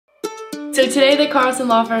So today the Carlson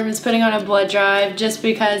Law Firm is putting on a blood drive just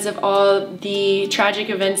because of all the tragic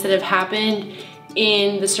events that have happened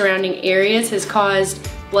in the surrounding areas has caused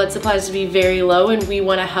blood supplies to be very low, and we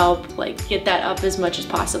want to help get that up as much as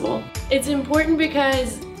possible. It's important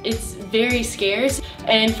because it's very scarce,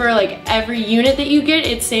 and for every unit that you get,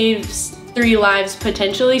 it saves 3 lives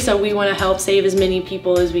potentially, so we want to help save as many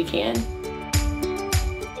people as we can.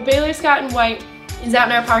 Baylor Scott and White is out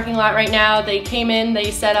in our parking lot right now. They came in,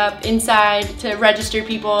 they set up inside to register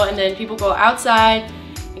people, and then people go outside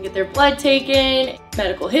and get their blood taken,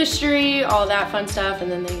 medical history, all that fun stuff,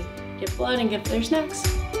 and then they get blood and get their snacks.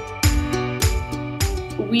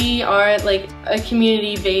 We are a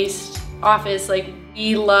community-based office.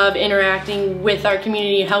 We love interacting with our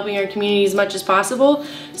community, helping our community as much as possible.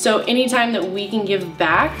 So anytime that we can give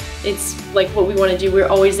back, it's what we want to do. We're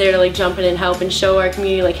always there to jump in and help and show our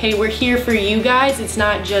community hey, we're here for you guys. It's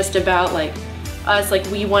not just about us,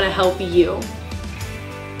 we want to help you.